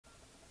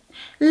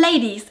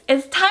Ladies,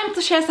 it's time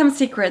to share some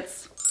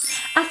secrets.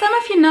 As some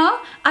of you know,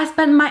 I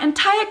spent my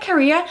entire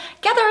career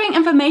gathering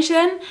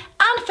information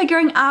and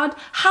figuring out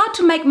how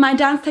to make my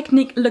dance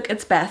technique look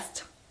its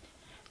best.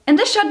 In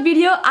this short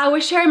video, I will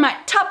share my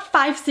top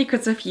 5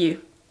 secrets with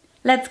you.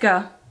 Let's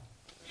go!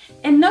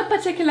 In no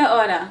particular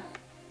order.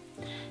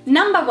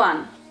 Number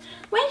 1.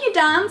 When you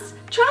dance,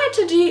 try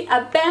to do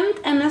a bend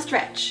and a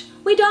stretch.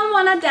 We don't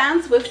want to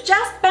dance with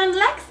just bent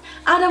legs,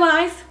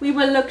 otherwise we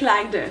will look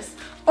like this.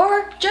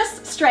 Or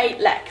just straight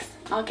legs,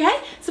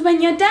 okay? So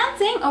when you're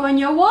dancing or when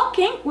you're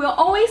walking, we're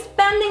always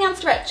bending and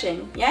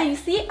stretching. Yeah, you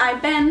see, I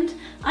bend,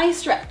 I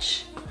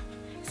stretch.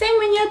 Same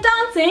when you're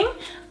dancing,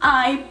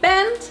 I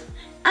bend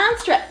and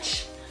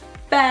stretch.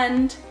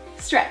 Bend,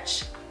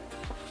 stretch.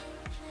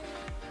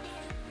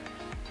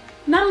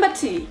 Number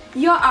 2,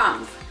 your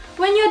arms.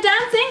 When you're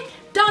dancing,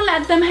 don't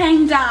let them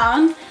hang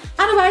down,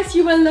 otherwise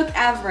you will look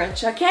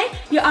average, okay?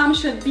 Your arms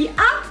should be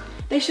up,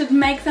 they should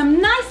make some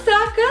nice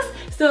circles,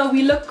 so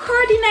we look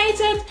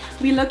coordinated,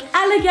 we look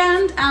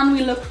elegant, and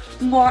we look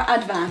more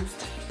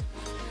advanced.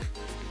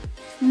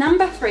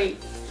 Number 3,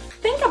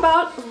 think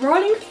about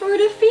rolling through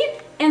the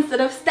feet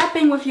instead of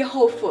stepping with your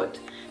whole foot.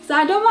 So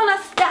I don't want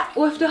to step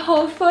with the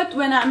whole foot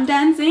when I'm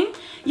dancing.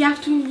 You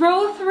have to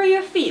roll through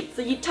your feet.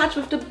 So you touch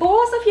with the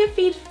balls of your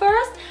feet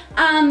first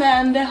and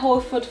then the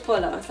whole foot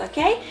follows,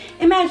 okay?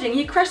 Imagine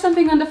you crush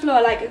something on the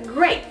floor like a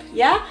grape,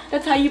 yeah?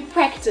 That's how you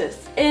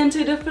practice.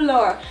 Into the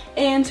floor,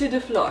 into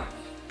the floor.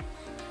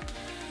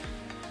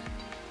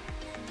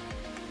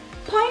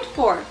 Point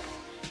 4.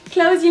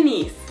 Close your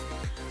knees.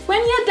 When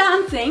you're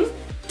dancing,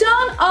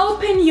 don't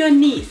open your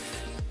knees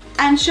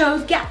and show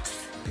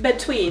gaps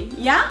between,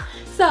 yeah?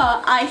 So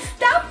I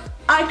step,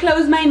 I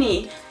close my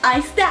knee.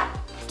 I step,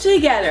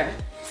 together.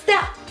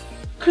 Step,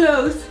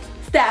 close,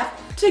 step,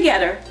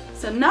 together.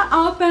 So not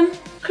open,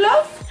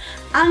 close,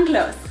 and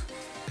close.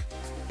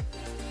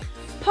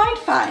 Point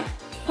 5.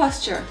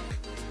 Posture.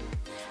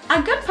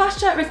 A good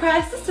posture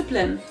requires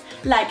discipline,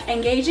 like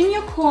engaging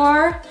your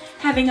core,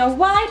 having a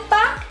wide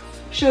back,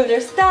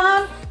 shoulders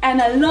down,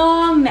 and a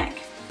long neck.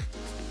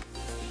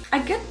 A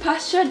good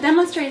posture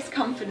demonstrates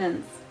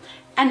confidence,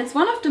 and it's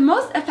one of the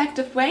most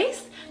effective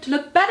ways to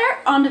look better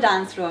on the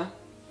dance floor.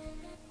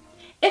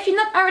 If you're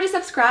not already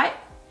subscribed,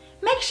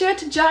 make sure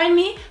to join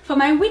me for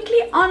my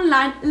weekly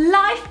online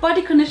live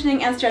body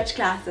conditioning and stretch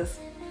classes.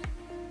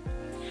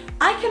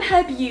 I can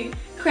help you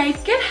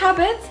create good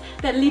habits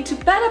that lead to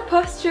better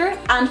posture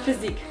and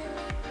physique.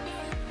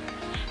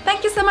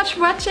 Thank you so much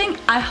for watching.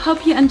 I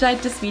hope you enjoyed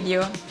this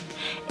video.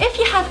 If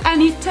you have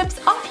any tips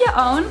of your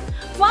own,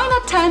 why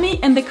not tell me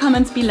in the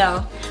comments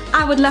below?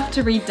 I would love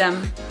to read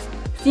them.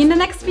 See you in the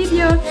next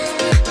video.